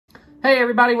Hey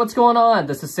everybody, what's going on?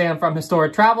 This is Sam from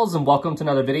Historic Travels and welcome to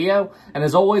another video. And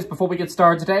as always, before we get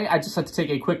started today, I just like to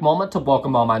take a quick moment to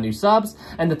welcome all my new subs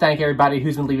and to thank everybody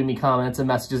who's been leaving me comments and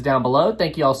messages down below.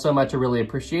 Thank you all so much, I really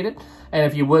appreciate it. And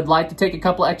if you would like to take a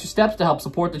couple extra steps to help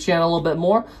support the channel a little bit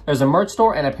more, there's a merch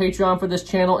store and a Patreon for this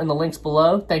channel in the links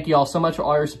below. Thank you all so much for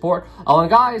all your support. Oh, and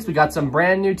guys, we got some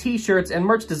brand new t-shirts and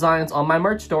merch designs on my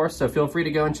merch store, so feel free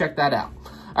to go and check that out.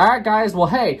 Alright guys, well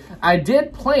hey, I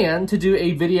did plan to do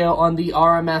a video on the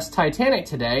RMS Titanic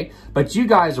today, but you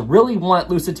guys really want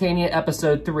Lusitania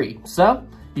episode 3. So,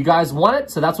 you guys want it,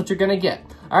 so that's what you're gonna get.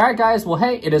 Alright guys, well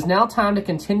hey, it is now time to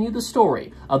continue the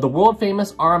story of the world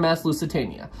famous RMS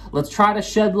Lusitania. Let's try to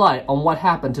shed light on what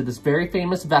happened to this very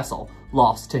famous vessel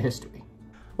lost to history.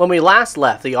 When we last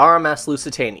left the RMS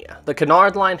Lusitania, the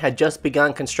Cunard line had just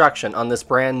begun construction on this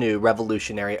brand new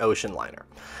revolutionary ocean liner.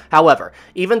 However,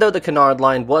 even though the Cunard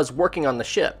line was working on the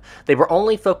ship, they were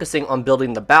only focusing on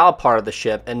building the bow part of the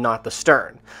ship and not the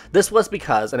stern. This was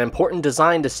because an important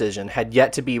design decision had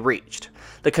yet to be reached.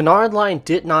 The Cunard line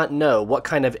did not know what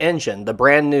kind of engine the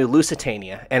brand new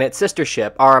Lusitania and its sister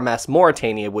ship RMS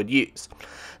Mauretania would use.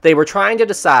 They were trying to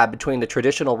decide between the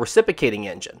traditional reciprocating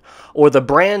engine or the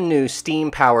brand new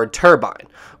steam-powered turbine,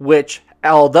 which,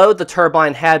 although the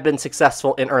turbine had been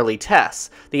successful in early tests,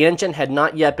 the engine had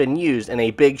not yet been used in a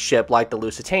big ship like the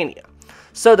Lusitania.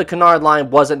 So the Cunard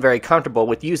line wasn't very comfortable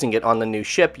with using it on the new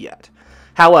ship yet.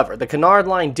 However, the Cunard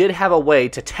line did have a way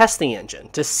to test the engine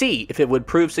to see if it would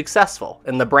prove successful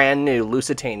in the brand new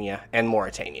Lusitania and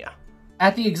Mauretania.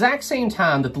 At the exact same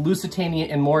time that the Lusitania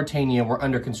and Mauretania were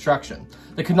under construction,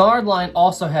 the Cunard line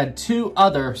also had two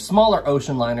other smaller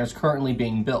ocean liners currently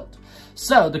being built.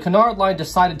 So the Cunard line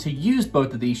decided to use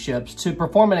both of these ships to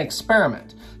perform an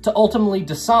experiment to ultimately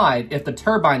decide if the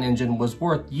turbine engine was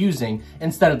worth using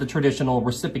instead of the traditional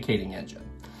reciprocating engine.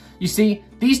 You see,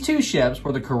 these two ships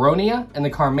were the Caronia and the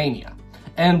Carmania.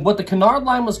 And what the Cunard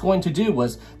line was going to do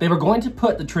was they were going to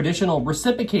put the traditional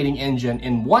reciprocating engine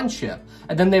in one ship,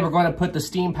 and then they were going to put the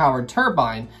steam-powered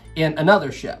turbine in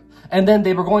another ship. And then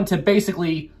they were going to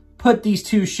basically put these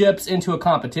two ships into a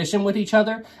competition with each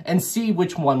other and see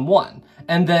which one won.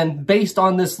 And then based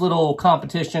on this little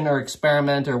competition or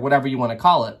experiment or whatever you want to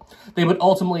call it, they would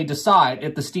ultimately decide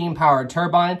if the steam-powered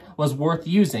turbine was worth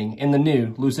using in the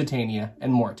new Lusitania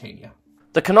and Mauretania.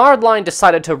 The Cunard line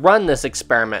decided to run this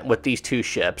experiment with these two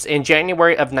ships in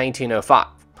January of 1905.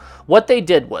 What they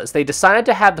did was they decided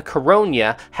to have the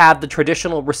Caronia have the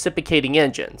traditional reciprocating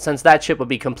engine, since that ship would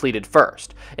be completed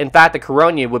first. In fact, the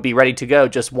Caronia would be ready to go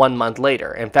just 1 month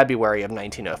later, in February of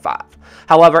 1905.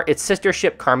 However, its sister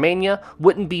ship Carmania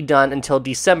wouldn't be done until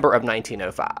December of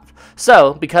 1905.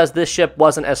 So, because this ship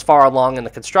wasn't as far along in the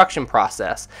construction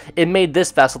process, it made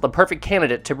this vessel the perfect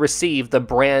candidate to receive the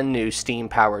brand new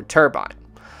steam-powered turbine.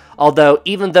 Although,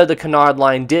 even though the Cunard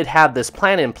line did have this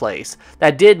plan in place,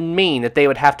 that did mean that they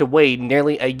would have to wait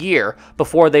nearly a year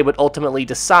before they would ultimately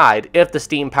decide if the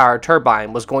steam-powered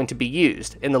turbine was going to be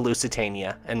used in the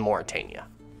Lusitania and Mauretania.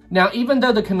 Now, even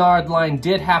though the Cunard line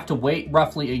did have to wait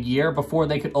roughly a year before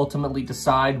they could ultimately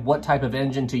decide what type of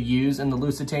engine to use in the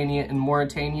Lusitania and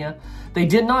Mauretania, they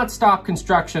did not stop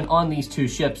construction on these two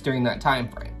ships during that time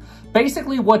frame.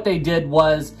 Basically, what they did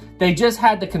was they just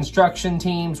had the construction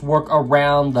teams work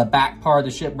around the back part of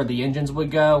the ship where the engines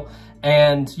would go,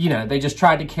 and, you know, they just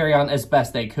tried to carry on as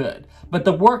best they could. But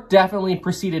the work definitely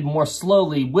proceeded more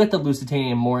slowly with the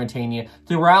Lusitania and Mauretania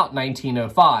throughout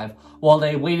 1905, while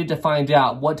they waited to find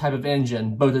out what type of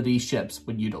engine both of these ships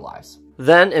would utilize.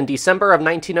 Then, in December of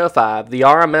 1905, the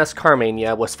RMS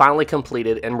Carmania was finally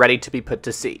completed and ready to be put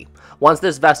to sea. Once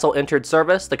this vessel entered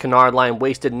service, the Cunard line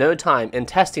wasted no time in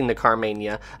testing the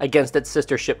Carmania against its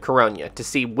sister ship Caronia to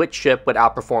see which ship would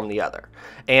outperform the other.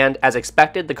 And, as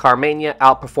expected, the Carmania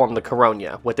outperformed the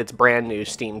Caronia with its brand new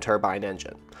steam turbine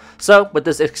engine. So, with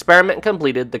this experiment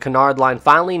completed, the Cunard line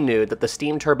finally knew that the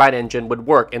steam turbine engine would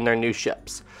work in their new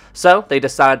ships. So, they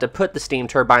decided to put the steam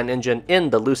turbine engine in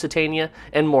the Lusitania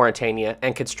and Mauretania,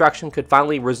 and construction could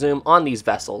finally resume on these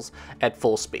vessels at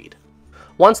full speed.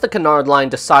 Once the Cunard line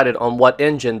decided on what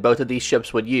engine both of these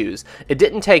ships would use, it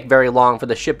didn't take very long for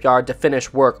the shipyard to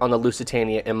finish work on the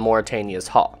Lusitania and Mauretania's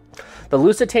hull. The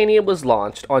Lusitania was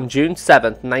launched on June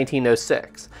 7,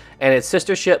 1906, and its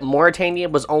sister ship Mauretania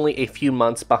was only a few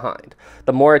months behind.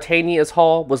 The Mauretania's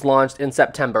hull was launched in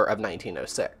September of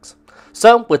 1906.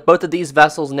 So, with both of these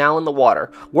vessels now in the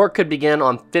water, work could begin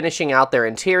on finishing out their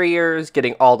interiors,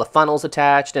 getting all the funnels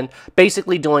attached, and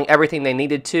basically doing everything they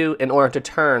needed to in order to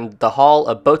turn the hull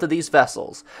of both of these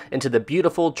vessels into the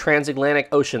beautiful transatlantic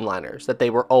ocean liners that they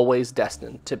were always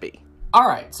destined to be.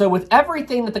 Alright, so with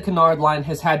everything that the Cunard Line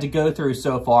has had to go through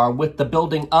so far with the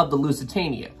building of the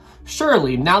Lusitania,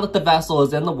 surely, now that the vessel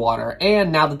is in the water, and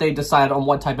now that they've decided on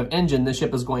what type of engine the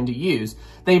ship is going to use,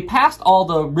 they've passed all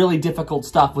the really difficult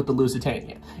stuff with the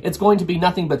Lusitania. It's going to be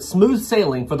nothing but smooth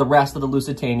sailing for the rest of the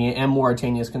Lusitania and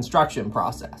Mauritania's construction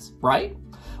process, right?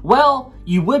 Well,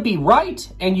 you would be right,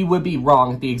 and you would be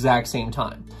wrong at the exact same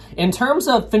time. In terms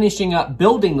of finishing up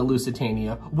building the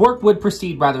Lusitania, work would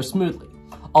proceed rather smoothly.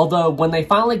 Although, when they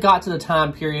finally got to the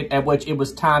time period at which it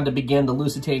was time to begin the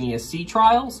Lusitania's sea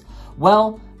trials,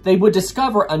 well, they would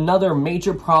discover another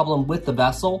major problem with the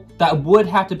vessel that would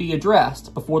have to be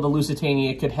addressed before the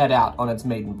Lusitania could head out on its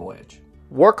maiden voyage.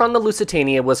 Work on the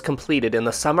Lusitania was completed in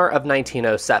the summer of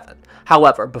 1907.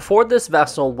 However, before this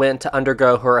vessel went to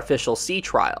undergo her official sea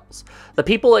trials, the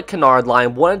people at Cunard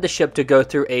Line wanted the ship to go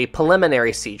through a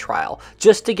preliminary sea trial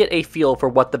just to get a feel for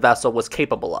what the vessel was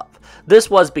capable of. This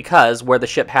was because where the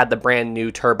ship had the brand new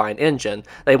turbine engine,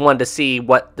 they wanted to see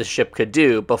what the ship could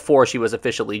do before she was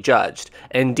officially judged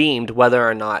and deemed whether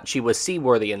or not she was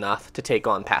seaworthy enough to take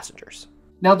on passengers.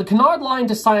 Now, the Cunard Line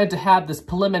decided to have this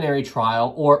preliminary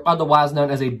trial, or otherwise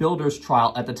known as a builder's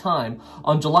trial at the time,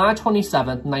 on July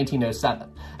 27, 1907.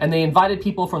 And they invited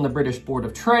people from the British Board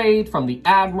of Trade, from the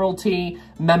Admiralty,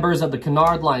 members of the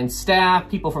Cunard Line staff,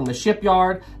 people from the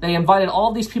shipyard. They invited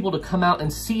all these people to come out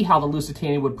and see how the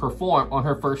Lusitania would perform on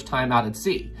her first time out at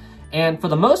sea. And for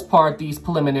the most part, these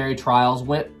preliminary trials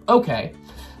went okay.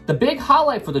 The big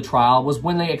highlight for the trial was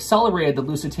when they accelerated the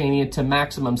Lusitania to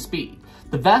maximum speed.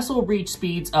 The vessel reached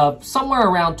speeds of somewhere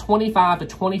around 25 to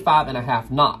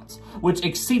 25.5 knots, which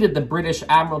exceeded the British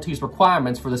Admiralty's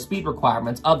requirements for the speed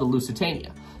requirements of the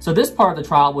Lusitania. So this part of the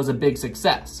trial was a big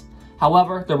success.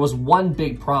 However, there was one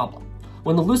big problem.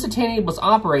 When the Lusitania was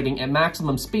operating at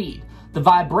maximum speed, the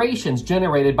vibrations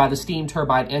generated by the steam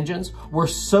turbine engines were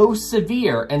so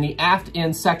severe in the aft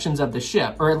end sections of the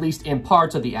ship, or at least in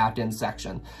parts of the aft end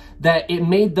section, that it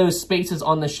made those spaces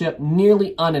on the ship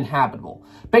nearly uninhabitable.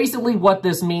 Basically, what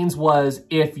this means was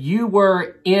if you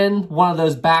were in one of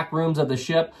those back rooms of the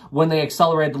ship when they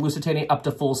accelerated the Lusitania up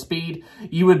to full speed,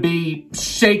 you would be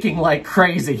shaking like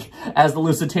crazy as the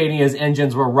Lusitania's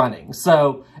engines were running.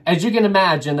 So, as you can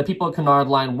imagine, the people at Cunard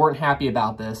Line weren't happy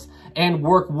about this, and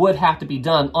work would have to be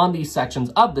done on these sections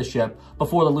of the ship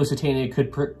before the Lusitania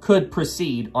could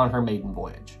proceed on her maiden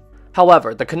voyage.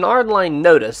 However, the Cunard Line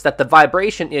noticed that the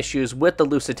vibration issues with the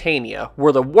Lusitania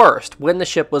were the worst when the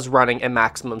ship was running at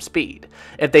maximum speed.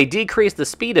 If they decreased the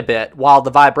speed a bit while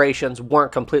the vibrations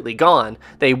weren't completely gone,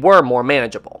 they were more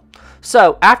manageable.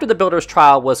 So, after the builder's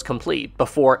trial was complete,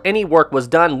 before any work was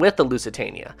done with the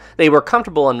Lusitania, they were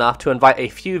comfortable enough to invite a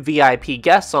few VIP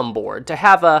guests on board to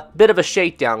have a bit of a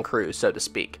shakedown cruise, so to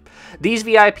speak. These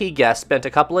VIP guests spent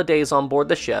a couple of days on board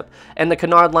the ship, and the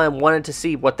Cunard Line wanted to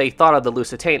see what they thought of the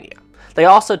Lusitania. They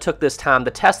also took this time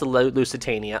to test the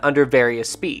Lusitania under various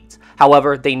speeds.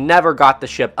 However, they never got the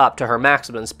ship up to her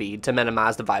maximum speed to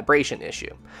minimize the vibration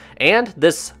issue. And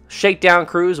this shakedown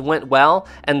cruise went well,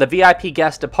 and the VIP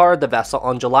guests departed the vessel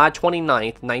on July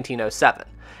 29, 1907.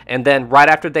 And then, right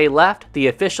after they left, the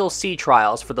official sea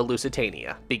trials for the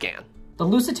Lusitania began. The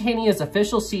Lusitania's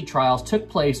official sea trials took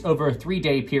place over a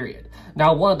 3-day period.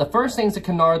 Now, one of the first things the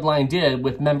Cunard Line did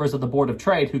with members of the Board of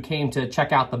Trade who came to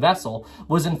check out the vessel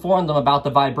was inform them about the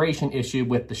vibration issue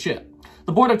with the ship.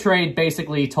 The Board of Trade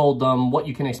basically told them what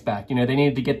you can expect. They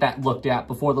needed to get that looked at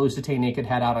before the Lusitania could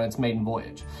head out on its maiden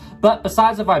voyage. But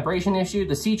besides the vibration issue,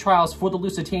 the sea trials for the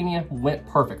Lusitania went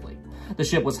perfectly. The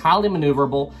ship was highly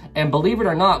maneuverable, and believe it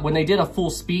or not, when they did a full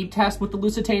speed test with the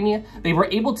Lusitania, they were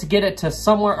able to get it to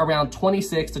somewhere around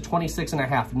 26 to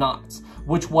 26.5 knots,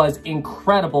 which was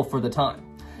incredible for the time.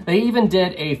 They even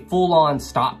did a full-on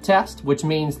stop test, which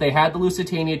means they had the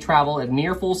Lusitania travel at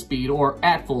near full speed or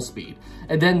at full speed,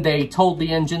 and then they told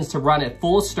the engines to run at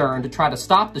full astern to try to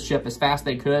stop the ship as fast as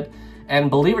they could, and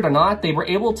believe it or not, they were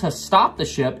able to stop the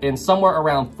ship in somewhere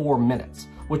around 4 minutes,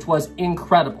 which was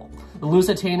incredible. The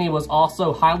Lusitania was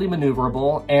also highly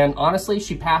maneuverable, and honestly,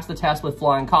 she passed the test with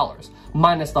flying colors,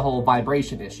 minus the whole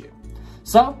vibration issue.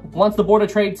 So, once the Board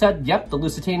of Trade said, yep, the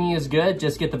Lusitania is good,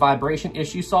 just get the vibration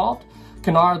issue solved,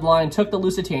 Cunard Line took the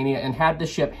Lusitania and had the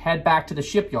ship head back to the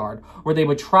shipyard, where they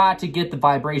would try to get the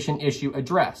vibration issue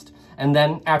addressed. And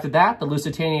then, after that, the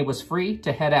Lusitania was free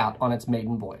to head out on its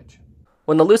maiden voyage.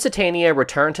 When the Lusitania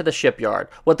returned to the shipyard,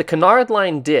 what the Cunard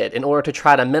Line did in order to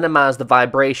try to minimize the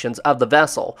vibrations of the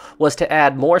vessel was to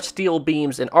add more steel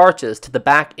beams and arches to the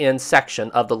back end section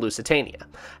of the Lusitania.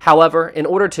 However, in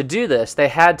order to do this, they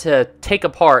had to take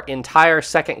apart entire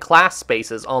second-class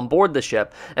spaces on board the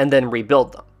ship and then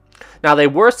rebuild them. Now, they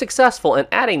were successful in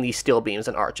adding these steel beams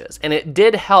and arches, and it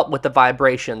did help with the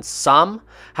vibrations some.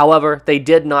 However, they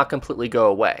did not completely go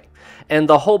away. And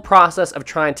the whole process of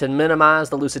trying to minimize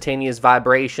the Lusitania's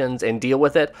vibrations and deal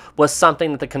with it was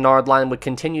something that the Cunard line would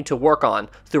continue to work on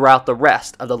throughout the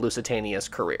rest of the Lusitania's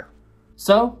career.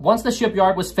 So, once the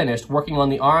shipyard was finished working on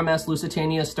the RMS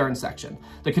Lusitania's stern section,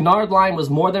 the Cunard line was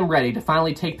more than ready to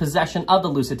finally take possession of the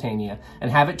Lusitania and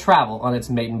have it travel on its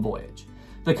maiden voyage.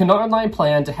 The Cunard line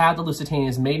planned to have the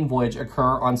Lusitania's maiden voyage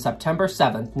occur on September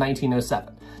 7,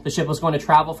 1907. The ship was going to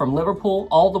travel from Liverpool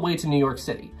all the way to New York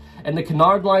City, and the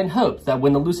Cunard line hoped that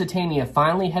when the Lusitania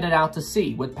finally headed out to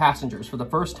sea with passengers for the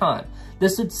first time,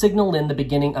 this would signal in the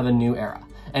beginning of a new era,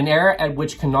 an era at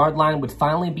which Cunard line would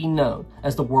finally be known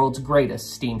as the world's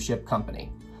greatest steamship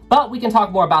company. But we can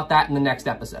talk more about that in the next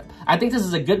episode. I think this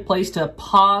is a good place to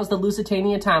pause the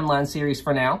Lusitania Timeline series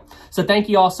for now. So thank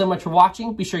you all so much for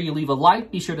watching. Be sure you leave a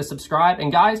like, be sure to subscribe,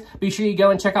 and guys, be sure you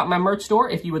go and check out my merch store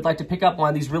if you would like to pick up one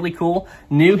of these really cool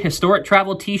new historic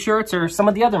travel t-shirts or some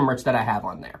of the other merch that I have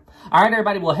on there. All right,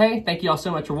 everybody. Well, hey, thank you all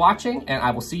so much for watching, and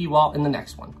I will see you all in the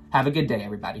next one. Have a good day,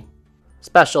 everybody.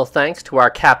 Special thanks to our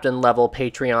captain-level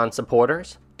Patreon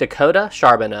supporters, Dakota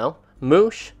Charbonneau,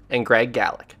 Moosh, and Greg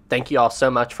Gallick. Thank you all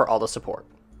so much for all the support.